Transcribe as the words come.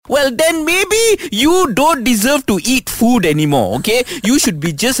well then maybe you don't deserve to eat food anymore, okay? You should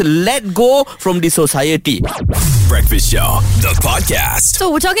be just let go from the society. Breakfast Show, the podcast.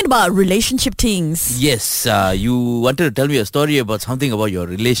 So we're talking about relationship things. Yes, you wanted to tell me a story about something about your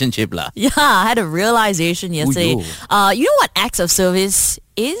relationship lah. Yeah, I had a realization yesterday. Ooh, You know what acts of service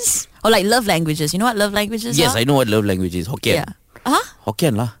is? Or like love languages. You know what love languages Yes, are? I know what love language is. Hokkien. Yeah. Huh?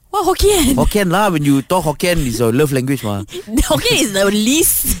 Hokkien lah. What Hokkien? Hokkien lah. When you talk Hokkien, it's your love language ma. Hokkien is the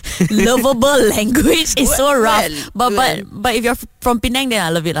least lovable language. It's so rough. But if you're from Penang, then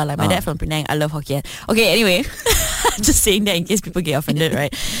I love it lah. Like my dad from Penang, I love Hokkien. Okay, anyway. Just saying that in case people get offended,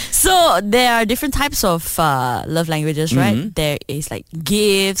 right? So there are different types of love languages, right? There is like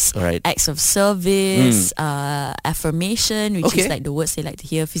gifts, Right. acts of service, affirmation, which is Okay. like the words they like to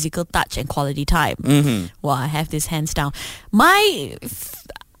hear, physical touch, and quality time. Wow, I have this hands down.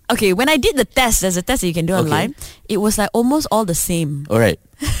 Okay, when I did the test, there's a test that you can do online. It was like almost all the same. Alright.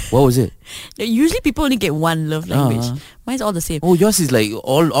 What was it? Usually people only get one love language. Mine's all the same. Oh, yours is like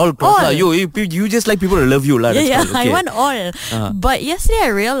all cross lah. All. You just like people to love you lah. Yeah, That's cool. I Okay. want all. But yesterday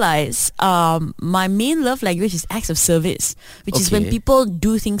I realized my main love language is acts of service, which is when Okay. people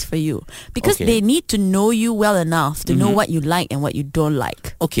do things for you. Because Okay. they need to know you well enough to know what you like and what you don't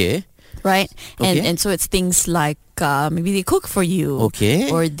like. Okay. Right? Okay. And so it's things like maybe they cook for you. Okay.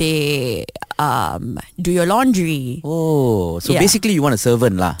 Or they do your laundry. Oh, so Yeah. basically you want a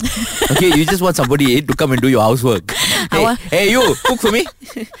servant lah. Okay, you just want somebody to come and do your housework. Hey, you, cook for me.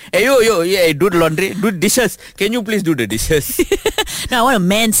 Hey, you, yeah, do the laundry, do dishes. Can you please do the dishes? No, I want a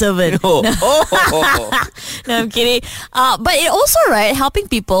manservant. Oh. No, I'm kidding. But it also, right, helping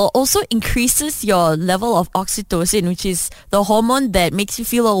people also increases your level of oxytocin, which is the hormone that makes you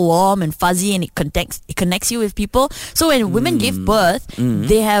feel all warm and fuzzy, and it connects you with people. So when women give birth,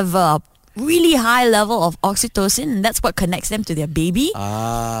 they have a really high level of oxytocin, and that's what connects them to their baby.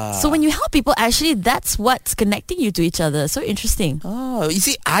 So when you help people, actually that's what's connecting you to each other. So interesting. Oh, you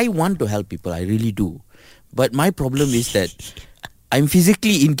see, I want to help people. I really do. But my problem is that I'm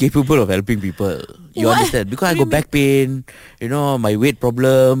physically incapable of helping people. You What? understand? Because I What do got back pain, my weight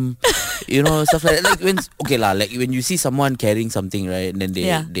problem, stuff like that. Like when you see someone carrying something, right, and then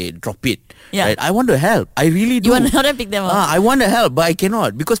they drop it. Yeah. Right? I want to help. I really do. You want to help them pick them up? I want to help, but I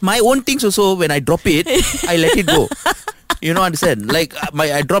cannot. Because my own things also, when I drop it, I let it go. You know, understand? Like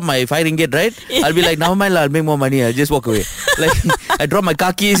I drop my 5 ringgit, right? I'll be like, never mind lah, I'll make more money. I'll just walk away. Like I drop my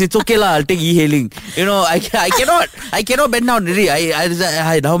car keys, it's okay lah, I'll take e-hailing. I cannot bend down really.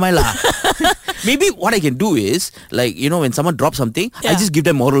 I never mind lah. Maybe what I can do is, like, when someone drops something, I just give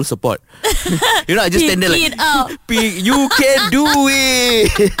them moral support. I just stand there like, you can do it.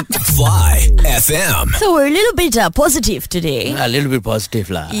 Fly FM. So we're a little bit positive today. A little bit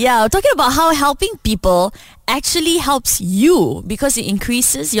positive lah. Yeah, we're talking about how helping people actually helps you because it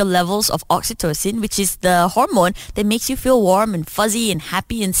increases your levels of oxytocin, which is the hormone that makes you feel warm and fuzzy and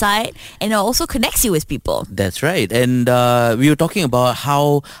happy inside, and it also connects you with people. That's right. And we were talking about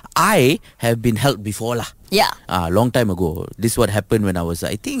how I have been helped before lah. Yeah. A long time ago. This is what happened when I was,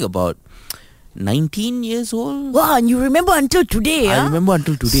 I think, about 19 years old. Wow, and you remember until today, I remember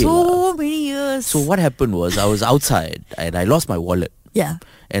until today. So many years. So what happened was I was outside and I lost my wallet. Yeah.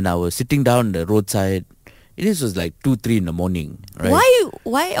 And I was sitting down the roadside. This was like 2-3 in the morning, right?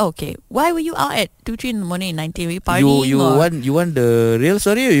 Why were you out at 2-3 in the morning in 19? Were you partying? You want the real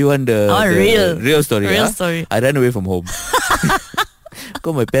story or you want the real story? Real story. I ran away from home.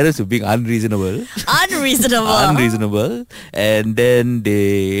 Because my parents were being unreasonable. Unreasonable. And then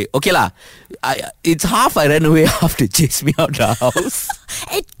they... Okay lah. It's half I ran away, half they chased me out the house.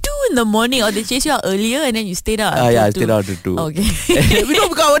 At 2 in the morning, or they chased you out earlier and then you stayed out until 2? I stayed out until 2. Okay.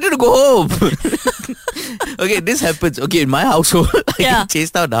 Because I wanted to go home. Okay, this happens. Okay, in my household, I get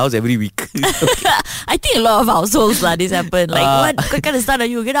chased out the house every week. Okay. I think a lot of households this happen. Like, what kind of son are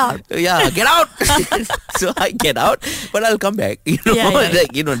you? Get out. Yeah, get out. So I get out, but I'll come back.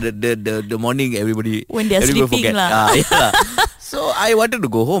 Like, the morning everybody when they're everybody sleeping forget. So I wanted to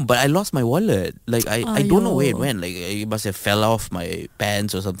go home, but I lost my wallet. Like I don't know where it went. Like it must have fell off my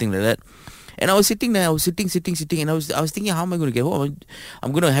pants or something like that. And I was sitting there. I was sitting, and I was thinking, how am I going to get home?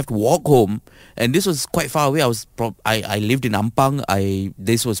 I'm going to have to walk home, and this was quite far away. I lived in Ampang.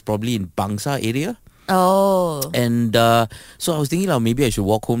 This was probably in Bangsa area. Oh. And so I was thinking maybe I should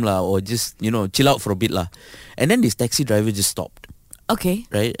walk home or just chill out for a bit lah. And then this taxi driver just stopped. Okay.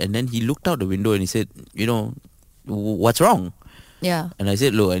 Right, and then he looked out the window and he said, what's wrong? Yeah. And I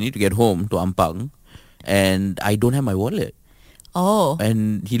said, look, I need to get home to Ampang, and I don't have my wallet. Oh.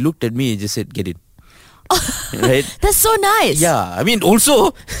 And he looked at me and just said, get in. Right? That's so nice. Yeah, I mean,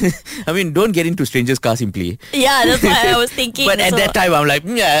 also, I mean, don't get into strangers' cars simply. Yeah, that's why I was thinking. But at that time, I'm like,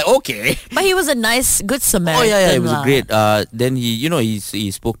 yeah, okay. But he was a nice, good Samaritan. Oh yeah, it was lah. great. Then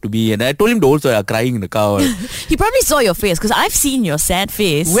he spoke to me, and I told him to also crying in the car. He probably saw your face because I've seen your sad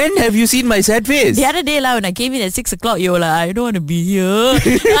face. When have you seen my sad face? The other day, when I came in at 6 o'clock, you were like, I don't want to be here.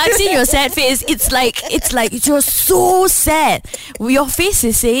 I've seen your sad face. It's like you're so sad. Your face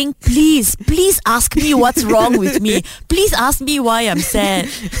is saying, please ask me what's wrong with me. Please ask me why I'm sad.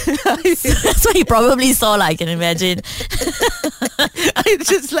 That's what he probably saw, I can imagine. I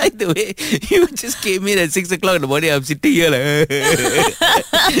just like the way you just came in at 6 o'clock in the morning. I'm sitting here like.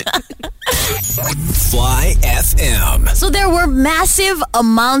 Fly FM. So there were massive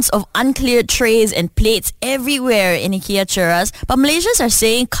amounts of uncleared trays and plates everywhere in IKEA Cheras, but Malaysians are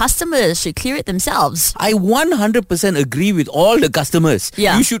saying customers should clear it themselves. I 100% agree with all the customers.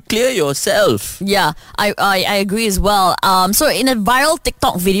 Yeah. You should clear yourself. Yeah, I agree as well. So in a viral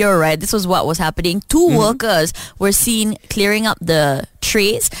TikTok video, right, this was what was happening. Two workers were seen clearing up the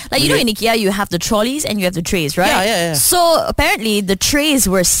trays. Like, you know, in IKEA, you have the trolleys and you have the trays, right? Yeah. So apparently the trays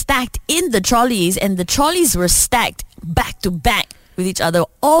were stacked in the trolleys and the trolleys were stacked back to back with each other,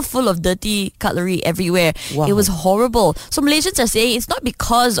 all full of dirty cutlery everywhere. Wow. It was horrible. So Malaysians are saying it's not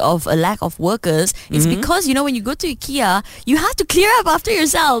because of a lack of workers. It's because, you know, when you go to IKEA, you have to clear up after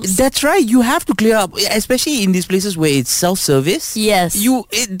yourselves. That's right. You have to clear up, especially in these places where it's self-service. Yes.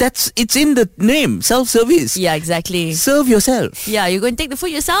 It's in the name, self-service. Yeah, exactly. Serve yourself. Yeah, you're going to take the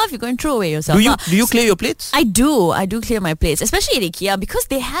food yourself, you're going to throw away yourself. Do you clear your plates? I do clear my plates, especially at IKEA, because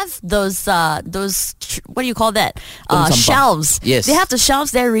they have those what do you call that? Sampah. Shelves. Yes. They have the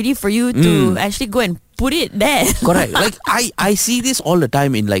shelves there ready for you to actually go and put it there. Correct. Like I see this all the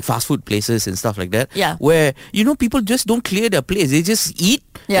time in like fast food places and stuff like that. Yeah. Where, you know, people just don't clear their plates. They just eat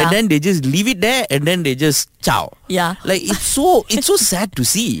Yeah. and then they just leave it there and then they just chow. Yeah. Like it's so sad to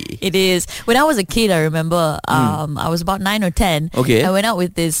see. It is. When I was a kid, I remember I was about 9 or 10. Okay. I went out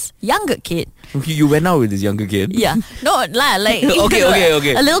with this younger kid. You went out with this younger kid. Yeah. No, like Okay.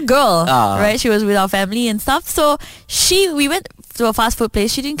 a little girl, Ah. right? She was with our family and stuff. So we went to a fast food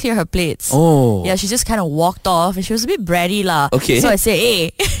place. She didn't clear her plates. Oh. Yeah, she just kind of walked off and she was a bit bratty lah. Okay. So I said,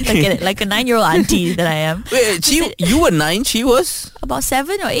 hey, like a 9-year-old auntie that I am. Wait, you were 9, she was? About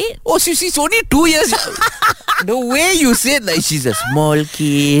 7 or 8. Oh, she's only 2 years. The way you said, like, she's a small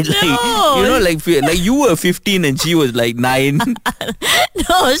kid. Like, No. you know, like you were 15 and she was like 9.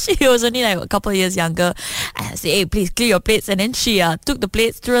 No, she was only like a couple of years younger. I said, hey, please clear your plates. And then she took the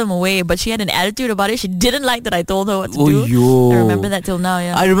plates, threw them away. But she had an attitude about it. She didn't like that I told her what to do. yo. I remember that till now,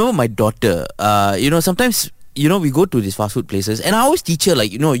 yeah. I remember my daughter, sometimes, we go to these fast food places and I always teach her,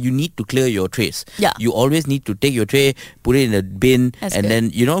 like, you need to clear your trays. Yeah. You always need to take your tray, put it in a bin, That's and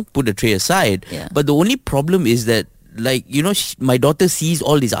good. then, put the tray aside. Yeah. But the only problem is that, like, my daughter sees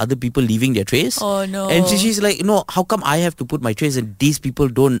all these other people leaving their trays. Oh, no. And she's like, no, how come I have to put my trays and these people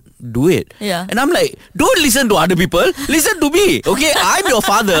don't do it? Yeah. And I'm like, don't listen to other people. Listen to me. Okay, I'm your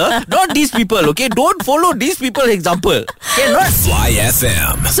father, not these people. Okay, don't follow these people's example. Okay, not. Fly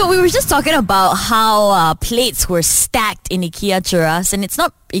FM. So we were just talking about how plates were stacked in IKEA Cheras, and it's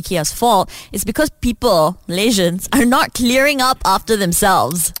not IKEA's fault. It's because people, Malaysians, are not clearing up after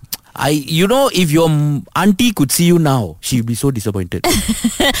themselves. If your auntie could see you now, she'd be so disappointed.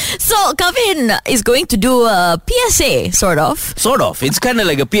 So Kevin is going to do a PSA, sort of. Sort of. It's kind of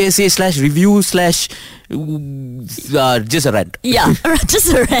like a PSA / review / just a rant. Yeah,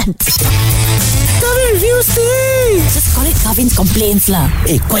 just a rant. Kevin reviews things. Just call it Kevin's complaints lah.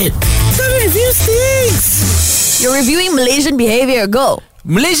 Hey, quiet. Kevin reviews things. You're reviewing Malaysian behavior. Go.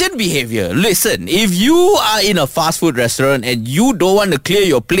 Malaysian behavior. Listen, if you are in a fast food restaurant and you don't want to clear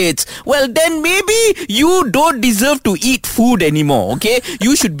your plates, well then maybe you don't deserve to eat food anymore, okay?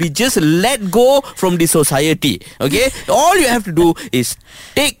 You should be just let go from the society, okay? All you have to do is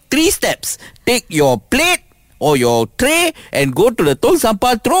take 3 steps. Take your plate or your tray and go to the tong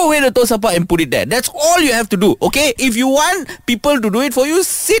sampah, throw away the tong sampah and put it there. That's all you have to do, okay? If you want people to do it for you,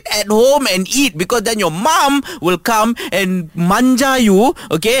 sit at home and eat, because then your mom will come and manja you,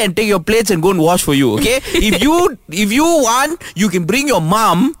 okay, and take your plates and go and wash for you, okay? If you want, you can bring your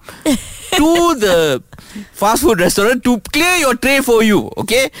mom to the fast food restaurant to clear your tray for you,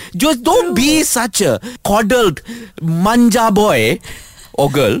 okay? Just don't be such a coddled manja boy or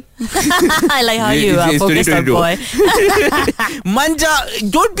girl, I like how you It's focus on 2022. boy. Manja,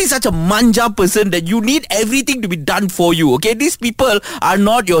 don't be such a manja person that you need everything to be done for you. Okay, these people are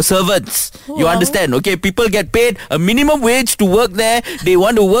not your servants. You Wow. understand? Okay, people get paid a minimum wage to work there. They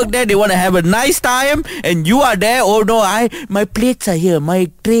want to work there. They want to have a nice time, and you are there. Oh no, my plates are here, my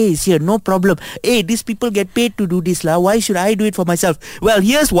tray is here, no problem. Hey, these people get paid to do this lah. Why should I do it for myself? Well,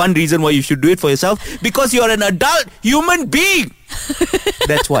 here's one reason why you should do it for yourself: because you're an adult human being.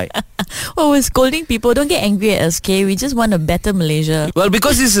 That's why. Oh, we're scolding people. Don't get angry at us, okay? We just want a better Malaysia. Well,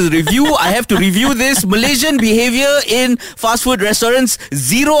 because this is a review, I have to review this. Malaysian behavior in fast food restaurants,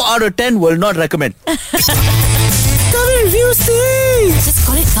 0 out of 10 will not recommend. Kami reviews things. Just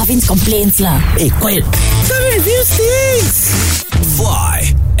call it Kavin's complaints lah. Hey, quiet. Kami reviews things.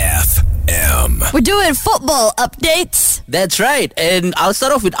 Fly FM. We're doing football updates. That's right. And I'll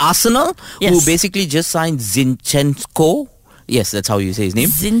start off with Arsenal, who Yes. basically just signed Zinchenko. Yes, that's how you say his name.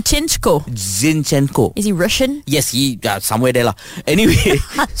 Zinchenko. Zinchenko. Is he Russian? Yes, he somewhere there lah. Anyway,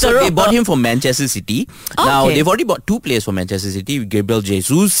 so they bought him from Manchester City. Now Okay. they've already bought 2 players from Manchester City, Gabriel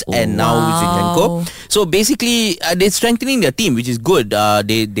Jesus and now Wow. Zinchenko. So basically, they're strengthening their team, which is good.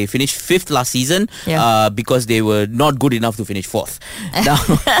 They finished 5th last season because they were not good enough to finish 4th.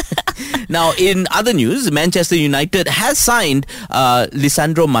 Now, in other news, Manchester United has signed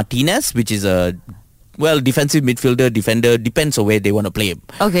Lisandro Martinez, which is a defensive midfielder, defender, depends on where they want to play him.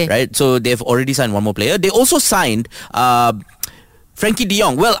 Okay. Right? So they've already signed one more player. They also signed Frankie de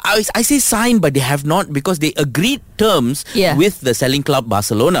Jong. Well, I say signed, but they have not, because they agreed terms with the selling club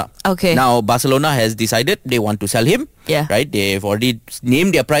Barcelona. Okay. Now, Barcelona has decided they want to sell him. Yeah. Right? They've already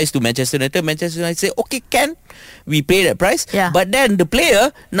named their price to Manchester United. Manchester United say, okay, we pay that price. Yeah. But then the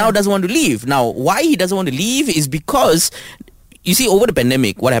player now doesn't want to leave. Now, why he doesn't want to leave is because, you see, over the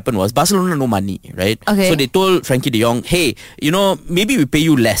pandemic, what happened was Barcelona no money, right? Okay. So they told Frankie de Jong, hey, maybe we pay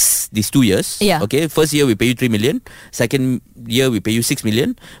you less these 2 years. Yeah. Okay. First year we pay you 3 million. Second year we pay you 6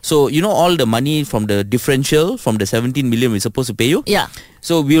 million. So all the money from the differential from the 17 million we're supposed to pay you. Yeah.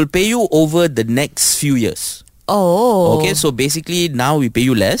 So we will pay you over the next few years. Oh. Okay. So basically now we pay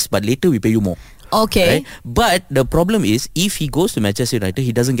you less, but later we pay you more. Okay. Right? But the problem is, if he goes to Manchester United,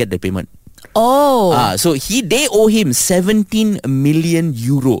 he doesn't get the payment. Oh. So they owe him 17 million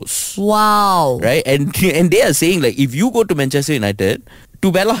euros. Wow. Right? And they are saying, like, if you go to Manchester United,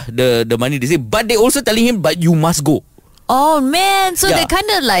 too bad lah, the money they say. But they also telling him, but you must go. Oh man, so Yeah. they're kind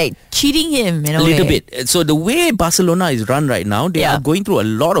of like cheating him in a A way. little bit. So the way Barcelona is run right now, they Yeah. are going through a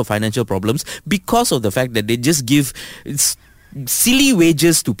lot of financial problems because of the fact that they just give silly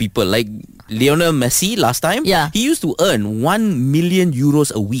wages to people. Like Lionel Messi last time, he used to earn 1 million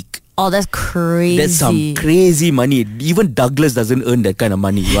euros a week. Oh, that's crazy. That's some crazy money. Even Douglas doesn't earn that kind of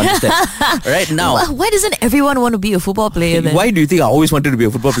money. You understand? Right now. Why doesn't everyone want to be a football player then? Why do you think I always wanted to be a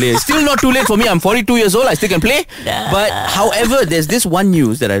football player? Still not too late for me. I'm 42 years old. I still can play. But however, there's this one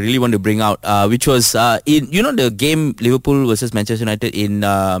news that I really want to bring out, which was in the game Liverpool versus Manchester United in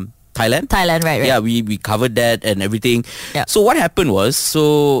Thailand. Thailand, right. Yeah, we covered that and everything. Yeah. So what happened was,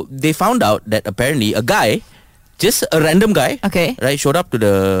 they found out that apparently a guy, just a random guy, right, showed up to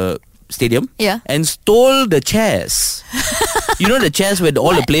the stadium and stole the chairs. The chairs where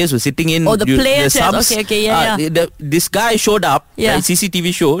all the players were sitting in. Oh, the player chairs. subs. Okay, yeah. This guy showed up, right,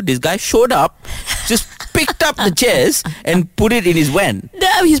 CCTV show, this guy showed up, just picked up the chairs and put it in his van.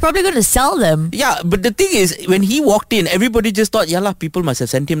 He's probably going to sell them. Yeah, but the thing is, when he walked in, everybody just thought, people must have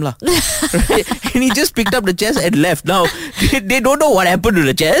sent him lah. Right? And he just picked up the chairs and left. Now, they don't know what happened to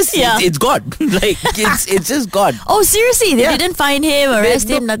the chairs. Yeah. It's gone. Like, it's just gone. Oh, seriously? They didn't find him, arrest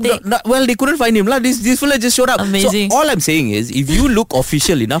him, nothing? Well, they couldn't find him lah. This fella just showed up. Amazing. So all I'm saying is, if you look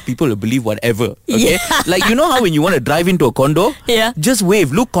official enough, people will believe whatever. Okay? Like, how when you want to drive into a condo? Yeah. Just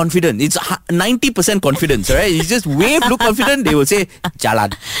wave, look confident. It's 90% confidence, right? You just wave, look confident, they will say,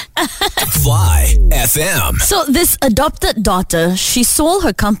 Jalan. Fly FM. So this adopted daughter, she sold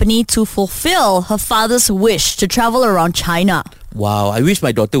her company to fulfill her father's wish to travel around China. Wow, I wish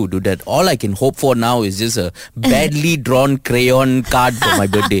my daughter would do that. All I can hope for now is just a badly drawn crayon card for my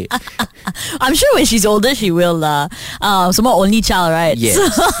birthday. I'm sure when she's older, she will. So more only child, right? Yes.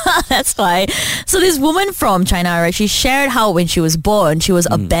 So, that's why. So this woman from China, right? She shared how when she was born, she was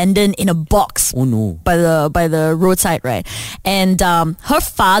abandoned in a box. Oh no! By the roadside, right? And her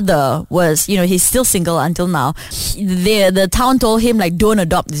father was, he's still single until now. The town told him, like, don't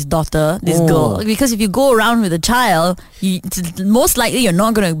adopt this daughter, this girl, because if you go around with a child, most likely you're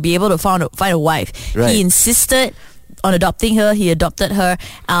not going to be able to find a wife. Right. He insisted on adopting her. He adopted her,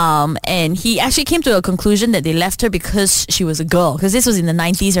 and he actually came to a conclusion that they left her because she was a girl. Because this was in the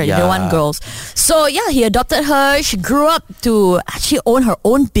 90s, right? They don't want girls. So yeah, he adopted her. She grew up to actually own her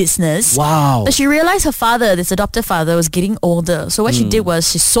own business. Wow. But she realized her father, this adopted father, was getting older. So what she did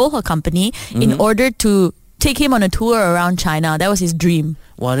was she sold her company in order to take him on a tour around China. That was his dream.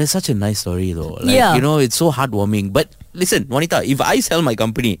 Wow, that's such a nice story though. Like, Yeah. you know, it's so heartwarming. But listen, Juanita, if I sell my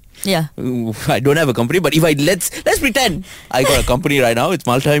company, Yeah. I don't have a company, but if I let's pretend I got a company right now, it's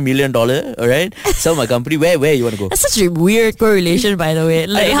multi-million-dollar, alright? Sell my company, where you want to go? That's such a weird correlation, by the way.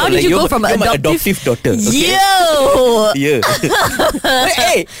 Like, don't how know, did like, you go you're from my- an you're my adoptive daughter, okay? Yo! Yeah.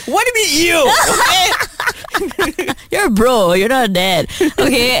 Hey, what do you mean you? Okay? You're a bro. You're not a dad.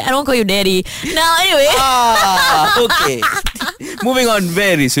 Okay, I don't call you daddy. Now, anyway, Okay. Moving on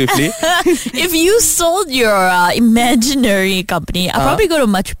very swiftly. if you sold your imaginary company, I'll probably go to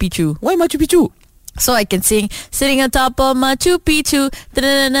Machu Picchu. Why Machu Picchu? So I can sing, sitting on top of Machu Picchu.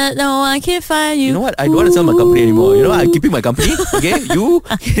 Da-da-da-da, no one can find you. You know what? I don't want to sell my company anymore. You know, I'm keeping my company. Okay,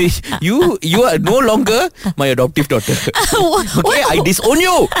 you are no longer my adoptive daughter. Okay, I disown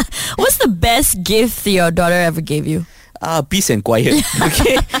you. What's the best gift your daughter ever gave you? Peace and quiet.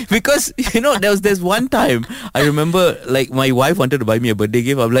 Okay, because you know there's one time I remember, like, my wife wanted to buy me a birthday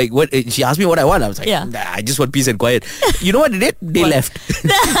gift. I'm like, what? She asked me what I want. I was like, Yeah. nah, I just want peace and quiet. You know what they did? They What? left,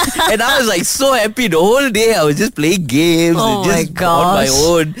 and I was like so happy the whole day. I was just playing games, Oh and just my on my gosh.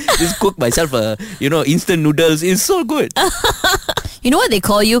 own, just cook myself instant noodles. It's so good. You know what they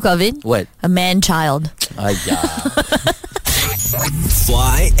call you, Kevin? What? A man-child. Yeah.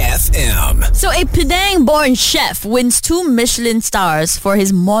 Fly FM. So a Penang-born chef wins 2 Michelin stars for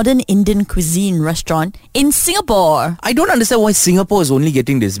his modern Indian cuisine restaurant in Singapore. I don't understand why Singapore is only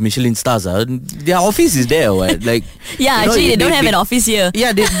getting this Michelin stars. Their office is there, what? Like, Yeah, you know, actually they don't have an office here.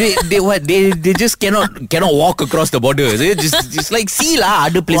 Yeah, they just cannot walk across the borders. Just like see lah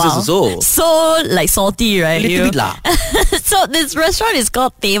other places also. So like salty, right? Little you? bit lah. So this restaurant is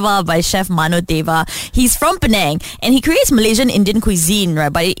called Teva by Chef Mano Teva. He's from Penang and he creates Malaysian Indian cuisine,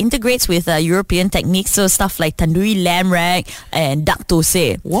 right? But it integrates with European techniques, so stuff like tandoori lamb rack and duck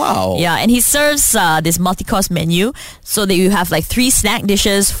thosai. Wow. Yeah, and he serves this multi-course menu, so that you have like 3 snack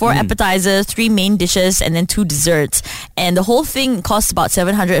dishes, 4 appetizers, 3 main dishes, and then 2 desserts. And the whole thing costs about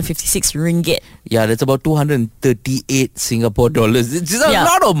 756 ringgit. Yeah, that's about 238 Singapore dollars. It's a Yeah.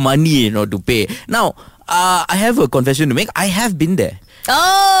 lot of money, to pay. Now, I have a confession to make. I have been there.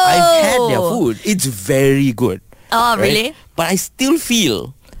 Oh! I've had their food. It's very good. Oh, right? really? But I still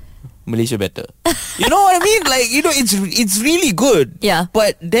feel Malaysia better. You know what I mean? Like, it's really good. Yeah.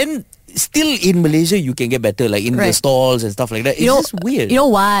 But then still in Malaysia you can get better, like in the Right. stalls and stuff like that. It's just weird. You know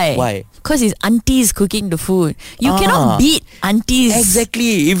why? Why? Because his aunties cooking the food. You Ah. cannot beat aunties.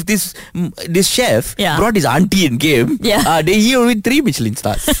 Exactly. If this chef Yeah. brought his auntie in game, Yeah. he with 3 Michelin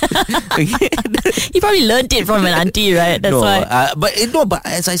stars. He probably learned it from an auntie, right? That's why. But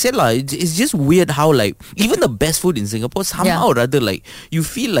as I said, it's just weird how, like, even the best food in Singapore somehow or rather, like, you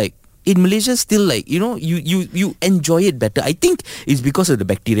feel like in Malaysia still, like, you enjoy it better. I think it's because of the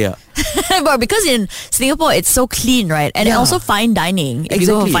bacteria. But because in Singapore it's so clean, right? And Yeah. also fine dining. If you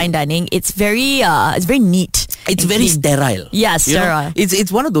go for Exactly. fine dining, it's very neat. It's and very clean. sterile. Yeah, You know? sterile.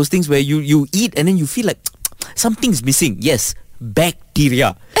 It's one of those things where you eat and then you feel like something's missing. Yes,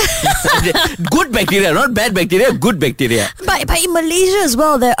 bacteria. Good bacteria, not bad bacteria, good bacteria. But in Malaysia as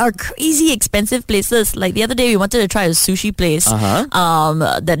well, there are crazy expensive places. Like the other day, we wanted to try a sushi place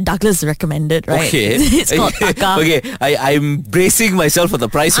that Douglas recommended, right? Okay. It's called Taka. Okay, I'm bracing myself for the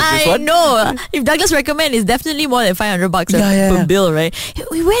price of this I one. know. If Douglas recommend, it's definitely more than $500 per bill, right?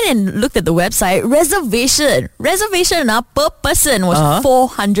 We went and looked at the website. Reservation per person was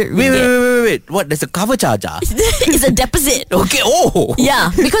 400 Wait, ringgit. wait. What? There's a cover charge? It's a deposit. Okay, oh. Yeah,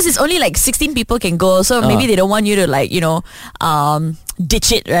 because it's only like 16 people can go, so maybe they don't want you to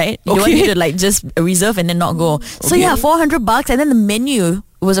ditch it, right? They want you to like just reserve and then not go. So yeah, $400, and then the menu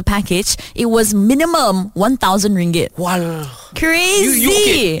was a package. It was minimum 1,000 ringgit. Wow. Crazy.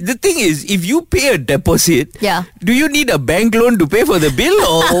 Okay. The thing is, if you pay a deposit, Yeah. do you need a bank loan to pay for the bill,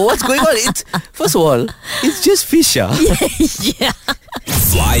 or what's going on? It's first of all, it's just fish. Yeah.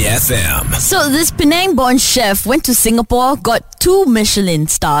 Fly FM. So this Penang-born chef went to Singapore, got 2 Michelin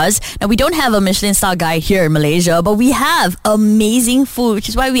stars. Now we don't have a Michelin star guy here in Malaysia, but we have amazing food, which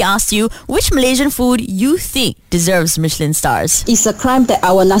is why we asked you which Malaysian food you think deserves Michelin stars. It's a crime that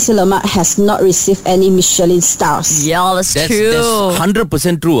our nasi lemak has not received any Michelin stars. Yeah, that's That's true.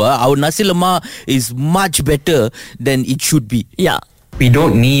 100% true. Our nasi lemak is much better than it should be. Yeah. We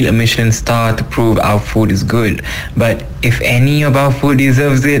don't need a Michelin star to prove our food is good, but if any of our food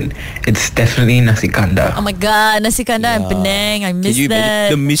deserves it, it's definitely nasi kandar. Oh my god, nasi kandar and Penang. I miss Can you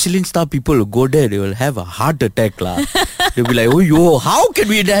that. imagine? The Michelin star people will go there, they will have a heart attack lah. They'll be like, oh yo, how can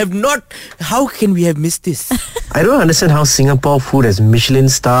we have missed this? I don't understand how Singapore food has Michelin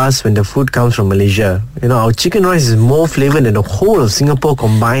stars when the food comes from Malaysia. You know, our chicken rice is more flavoured than the whole of Singapore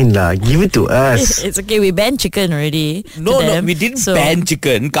combined lah. Give it to us. It's okay, we banned chicken already. No, to them, we didn't so- ban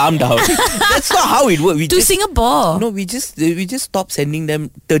chicken. Calm down. That's not how it works. To Singapore. No, we just stopped sending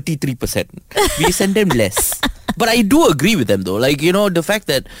them 33%. We send them less. But I do agree with them though. Like, you know, the fact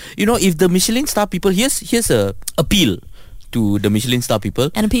that, you know, if the Michelin star people, here's a appeal to the Michelin star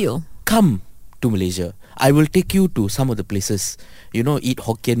people. An appeal. Come to Malaysia. I will take you to some of the places. You know, eat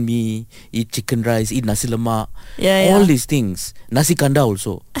Hokkien mee, eat chicken rice, eat nasi lemak. Yeah. All these things. Nasi kandar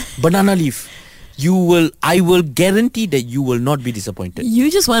also. Banana leaf. I will guarantee that you will not be disappointed. You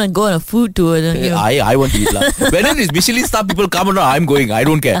just want to go on a food tour, don't you? I want to eat lah. Whether it's Michelin star people come or not, I'm going. I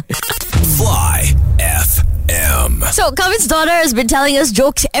don't care. Fly FM. So, Kavin's daughter has been telling us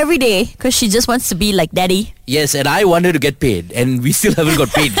jokes every day because she just wants to be like daddy. Yes, and I wanted to get paid, and we still haven't got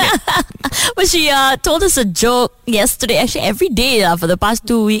paid yet. But she told us a joke yesterday, actually every day for the past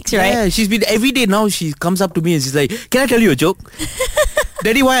 2 weeks, right? Yeah, she's been every day now. She comes up to me and she's like, "Can I tell you a joke?"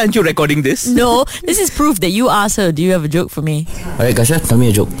 Daddy, why aren't you recording this? No, this is proof that you asked her, do you have a joke for me? Alright, Kasha, tell me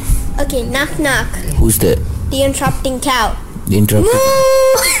a joke. Okay, knock knock. Who's that? The interrupting cow. The interrupted.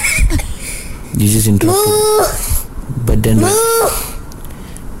 You just interrupted. But then.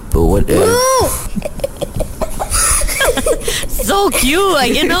 But what? So cute, I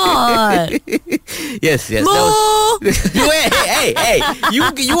cannot. Yes. That Moo! was, hey! You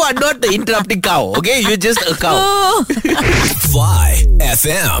are not the interrupting cow, okay? You're just a cow. Fly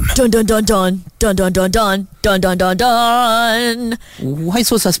FM. Dun dun dun dun dun dun dun dun dun dun dun dun. Why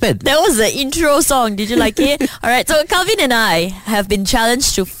so suspend? That was the intro song. Did you like it? Alright, so Calvin and I have been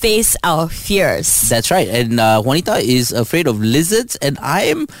challenged to face our fears. That's right. And Juanita is afraid of lizards, and I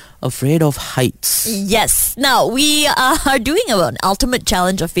am afraid of heights. Yes. Now, we are doing an ultimate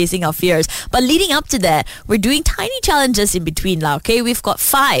challenge of facing our fears. But leading up to that, we're doing tiny challenges in between now, okay? We've got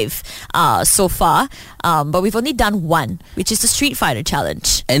 5 so far, but we've only done 1, which is the Street Fighter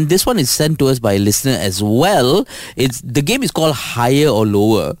challenge. And this one is sent to us by a listener as well. The game is called Higher or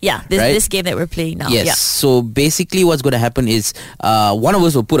Lower. Yeah, this game that we're playing now. Yes. Yeah. So basically what's going to happen is one of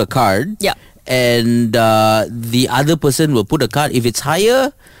us will put a card. Yeah. And the other person will put a card. If it's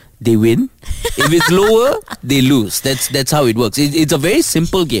higher, they win. If it's lower, they lose. That's how it works. It's a very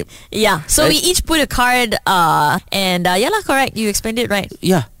simple game. Yeah. So we each put a card and correct. You explained it right.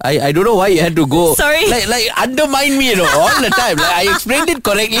 Yeah. I don't know why you had to go Sorry. like undermine me, all the time. Like I explained it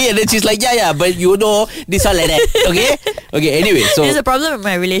correctly and then she's like, yeah, but this one like that. Okay, anyway, so There's a problem with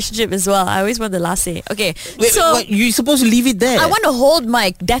my relationship as well. I always want the last say. Okay. wait, so what, you're supposed to leave it there. I want to hold my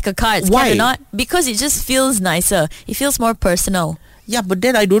deck of cards. Why? Can I not? Because it just feels nicer. It feels more personal. Yeah, but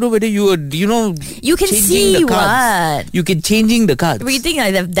then I don't know whether you are, You can changing see the cards. what. You can changing the cards. But you think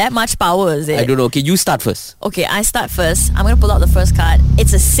I have that much power, is it? I don't know. Okay, you start first. Okay, I start first. I'm going to pull out the first card.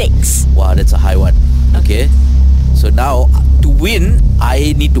 It's a 6. Wow, that's a high one. Okay. So now, to win,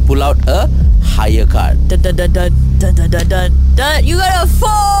 I need to pull out a higher card. Dun, dun, dun, dun, dun, dun, dun, dun, dun. You got a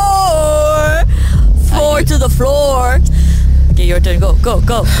 4! 4 to the floor. Okay, your turn. Go.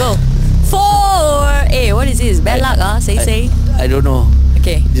 4! Hey, what is this? Bad luck, say. I don't know.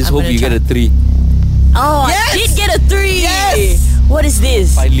 Okay. Just I'm hope gonna you try. get a 3. Oh, Yes! I did get a 3! Yes! What is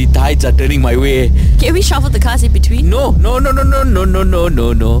this? Finally, tides are turning my way. Can we shuffle the cards in between? No.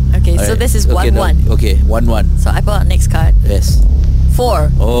 Okay, so this is 1-1. Okay, 1-1. So I pull out next card. Yes.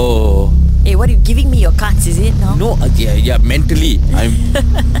 4. Oh. Hey, what are you giving me your cards, is it? No? No, yeah, mentally. I'm...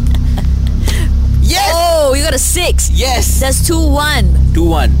 Yes! Oh, you got a 6. Yes! That's 2-1.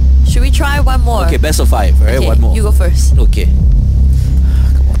 2-1. Should we try one more? Okay, best of 5. Alright, Okay, one more. You go first. Okay.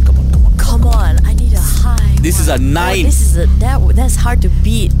 Come on, I need a high. This is a one. 9. Oh, this is that's hard to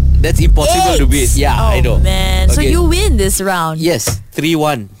beat. That's impossible 8. to beat. Yeah, oh, I know. Man, so Okay. you win this round. Yes,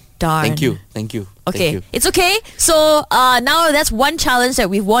 3-1. Darn. Thank you. Okay, Thank you. it's okay. So now that's one challenge that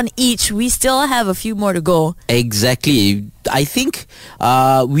we've won each. We still have a few more to go. Exactly. I think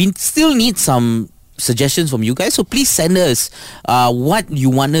we still need some suggestions from you guys. So please send us what you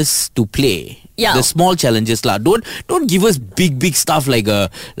want us to play. Yeah. The small challenges lah. Don't give us big stuff like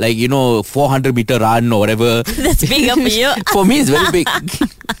 400 meter run or whatever. That's big up for you. For me, it's very big.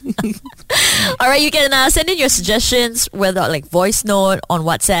 All right, you can send in your suggestions, whether like voice note on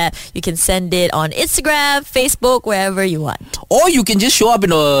WhatsApp. You can send it on Instagram, Facebook, wherever you want. Or you can just show up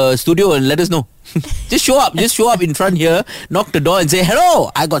in a studio and let us know. Just show up. Just show up in front here, knock the door and say, hello,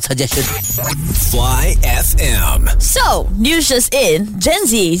 I got suggestion. Fly FM. So, news just in. Gen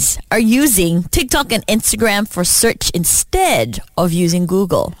Zs are using TikTok and Instagram for search instead of using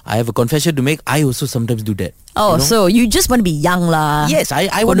Google. I have a confession to make. I also sometimes do that. Oh, You know? so you just want to be young lah. Yes,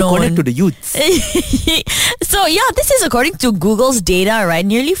 I want to connect to the youth. So yeah, this is according to Google's data, right?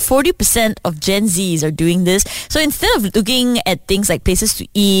 Nearly 40% of Gen Zs are doing this. So instead of looking at things like places to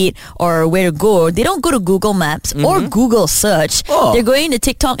eat or where to go, they don't go to Google Maps or Google search. Oh. They're going to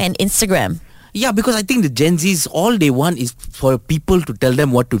TikTok and Instagram. Yeah, because I think the Gen Zs, all they want is for people to tell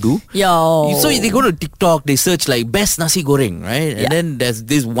them what to do. Yo. So they go to TikTok, they search like best nasi goreng, right? And then there's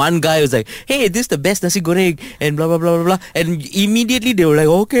this one guy who's like, hey, this is the best nasi goreng and blah, blah, blah, blah, blah. And immediately they were like,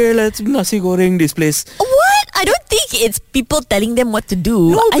 okay, let's nasi goreng this place. What? I don't think it's people telling them what to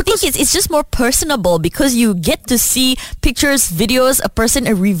do. No, I think it's just more personable because you get to see pictures, videos, a person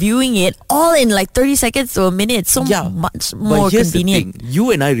reviewing it all in like 30 seconds to a minute. It's so much more but here's convenient. The thing.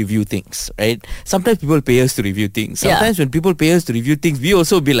 You and I review things, right? Sometimes people pay us to review things. Sometimes when people pay us to review things, we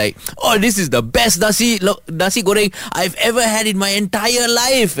also be like, oh, this is the best nasi goreng I've ever had in my entire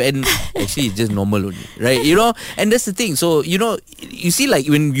life. And actually, it's just normal only, right? You know? And that's the thing. So, you know, you see like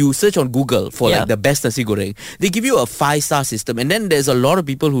when you search on Google for like the best nasi goreng, they give you a 5-star system. And then there's a lot of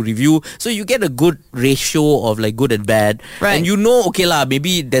people who review. So you get a good ratio of like good and bad. Right. And you know, okay lah,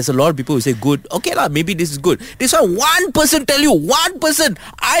 maybe there's a lot of people who say good. Okay lah, maybe this is good. This one person tell you, one person,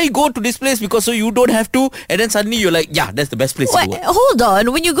 I go to this place because so you don't have to, and then suddenly you're like, yeah, that's the best place to Wait, go. hold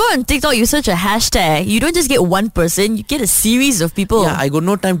on. When you go on TikTok, you search a hashtag. You don't just get one person. You get a series of people. Yeah, I got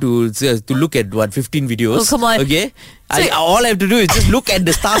no time to look at 15 videos. Oh, come on. Okay. So all I have to do is just look at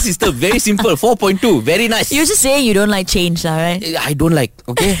the star system. Very simple. 4.2. Very nice. You're just saying you don't like change, right? I don't like.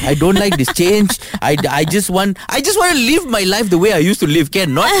 Okay, I don't like this change. I just want to live my life the way I used to live.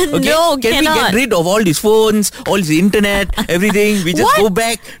 Cannot. Okay? No, Can cannot. we get rid of all these phones, all this internet, everything? We just What? go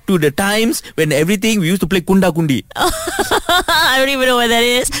back to the times when everything we used to play kunda kundi. I don't even know what that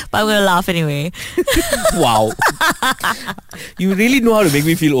is, but I'm gonna laugh anyway. Wow. You really know how to make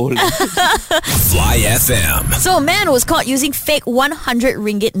me feel old. Fly FM. So a man was caught using fake 100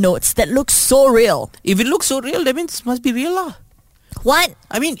 ringgit notes that look so real. If it looks so real, that means it must be real lah. What?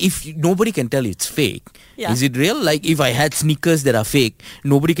 I mean, if nobody can tell it's fake, Yeah. is it real? Like if I had sneakers that are fake,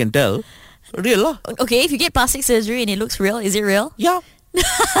 nobody can tell. Real lah. Okay, if you get plastic surgery and it looks real, is it real? Yeah.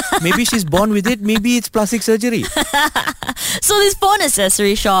 Maybe she's born with it. Maybe it's plastic surgery. So this phone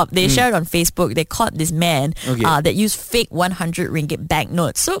accessory shop, they shared on Facebook, they caught this man Okay. that used fake 100 ringgit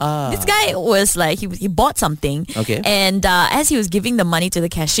banknotes. So this guy was like, he bought something. Okay. And as he was giving the money to the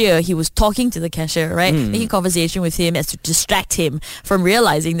cashier, he was talking to the cashier, right? Making conversation with him as to distract him from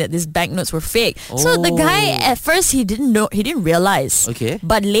realizing that these banknotes were fake. So the guy, at first, he didn't realize. Okay.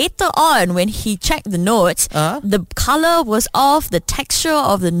 But later on, when he checked the notes, the color was off, the texture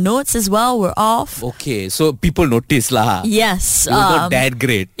of the notes as well were off. Okay, so people notice lah. Yes. It was not that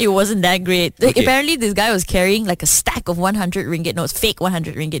great. It wasn't that great. Okay. Apparently, this guy was carrying like a stack of 100 ringgit notes, fake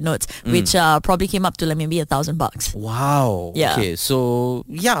 100 ringgit notes, which probably came up to like maybe $1,000. Wow. Yeah. Okay, so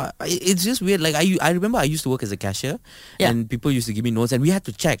yeah, it's just weird. Like I remember I used to work as a cashier, Yeah. and people used to give me notes, and we had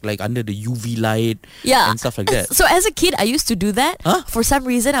to check like under the UV light, Yeah. and stuff like that. So as a kid, I used to do that. Huh? For some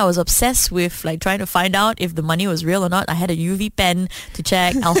reason, I was obsessed with like trying to find out if the money was real or not. I had a UV pen to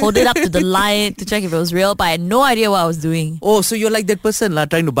check. I'll hold it up to the light to check if it was real, but I had no idea what I was doing. Oh, so you're like that person lah,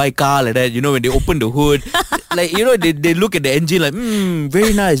 trying to buy car like that. You know, when they open the hood, like you know, they look at the engine like,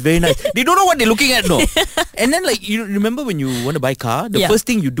 very nice, very nice. They don't know what they're looking at, no. And then like you remember when you want to buy car, the Yeah. first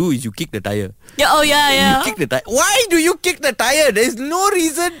thing you do is you kick the tire. Yeah. Oh yeah. You kick the tire. Why do you kick the tire? There's no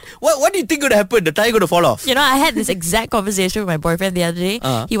reason. What do you think gonna happen? The tire gonna fall off. You know, I had this exact conversation with my boyfriend the other day.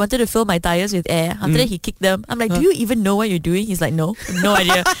 He wanted to fill my tires with air. After that, he kicked them. I'm like, do you even know what you're doing? He's like, no, no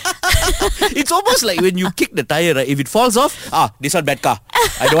idea. It's almost like when you kick the tire, right? If it falls off, this one bad car.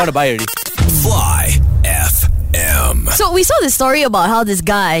 I don't want to buy already. Fly FM. So we saw this story about how this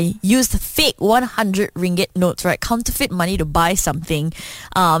guy used fake 100 ringgit notes, right? Counterfeit money to buy something.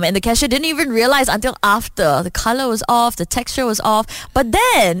 And the cashier didn't even realize until after. The color was off, the texture was off. But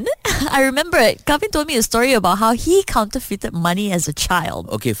then, I remember Kavin told me a story about how he counterfeited money as a child.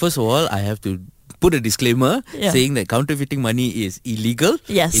 Okay, first of all, I have to put a disclaimer saying that counterfeiting money is illegal.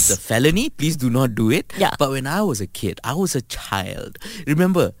 Yes. It's a felony. Please do not do it. Yeah. But when I was a kid, I was a child.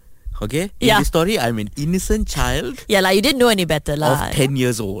 Remember, okay? In Yeah. this story, I'm an innocent child Yeah, like you didn't know any better, lah. of 10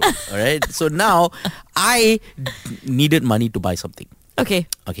 years old. Alright? So now, I needed money to buy something. Okay.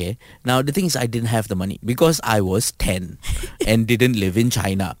 Okay. Now, the thing is, I didn't have the money because I was 10 and didn't live in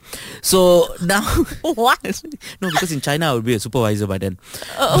China. So now... What? No, because in China, I would be a supervisor by then.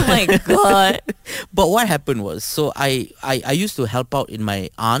 Oh my God. But what happened was, so I used to help out in my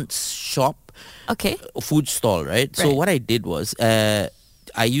aunt's shop, Okay. food stall, right? So Right. what I did was, I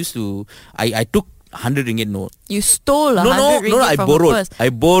took 100 ringgit note. You stole a No, 100 ringgit I from borrowed. a purse. I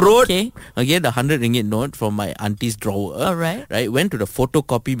borrowed Okay. again the 100 ringgit note from my auntie's drawer. Alright. Right. Went to the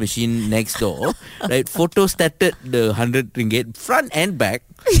photocopy machine next door. Right. Photostated the 100 ringgit front and back.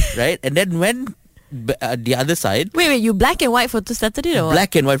 Right. And then went the other side. Wait, you black and white photostated it or what?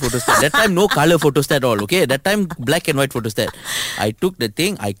 Black and white photostat. That time no color photostat all. Okay. That time black and white photostat. I took the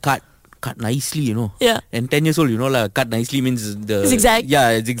thing. I cut nicely, you know. Yeah. And 10 years old, you know, like cut nicely means the Zigzag.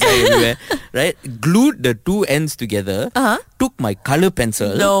 Yeah, zigzag everywhere. Right? Glued the two ends together. Uh-huh. Took my color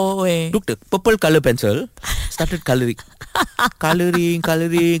pencil. No way. Took the purple color pencil. Started coloring. Coloring.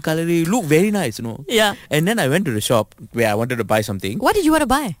 Look very nice, you know. Yeah. And then I went to the shop where I wanted to buy something. What did you want to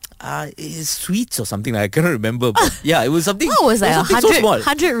buy? It's sweets or something. I cannot remember. But yeah, it was something. What was that? something so small.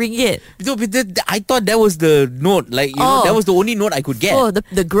 100 ringgit. So, I thought that was the note. Like, you know, Oh. that was the only note I could get. Oh,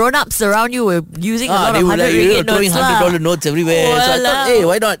 the grown-ups around you were using a lot They of were 100 like, ringgit throwing notes $100 lah. notes everywhere. So I thought, Walao. hey,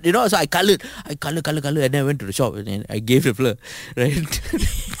 why not? You know, so I color, and then I went to the shop and then I gave the fella, right?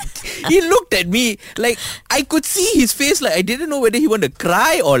 He looked at me like I could see his face, like I didn't know whether he wanted to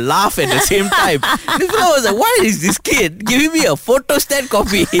cry or laugh at the same time. The fella was like, "Why is this kid giving me a photostat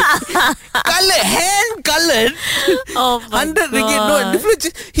copy, hand colored, Oh my 100 ringgit note?" God. The fella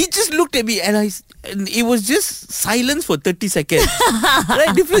he just looked at me and it was just silence for 30 seconds.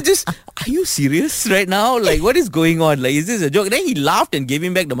 Right? The fella just, are you serious right now? Like, what is going on? Like, is this a joke? Then he laughed and gave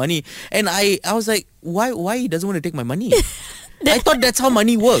him back the money, and I was like, why he doesn't want to take my money? I thought that's how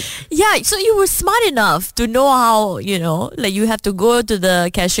money worked. Yeah, so you were smart enough to know how, you know, like you have to go to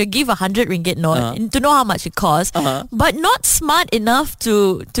the cashier, give 100 ringgit note and to know how much it costs, but not smart enough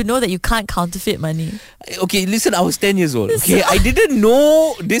to know that you can't counterfeit money. Okay, listen, I was 10 years old. Okay, I didn't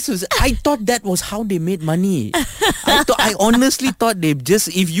know this was. I thought that was how they made money. I honestly thought they just,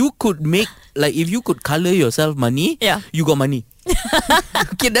 if you could color yourself money, Yeah. you got money.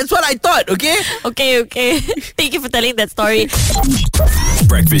 Okay, that's what I thought. Okay. Okay. Thank you for telling that story.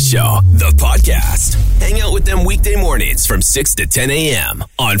 Breakfast Show, the podcast. Hang out with them weekday mornings from 6 to 10 a.m.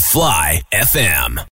 on Fly FM.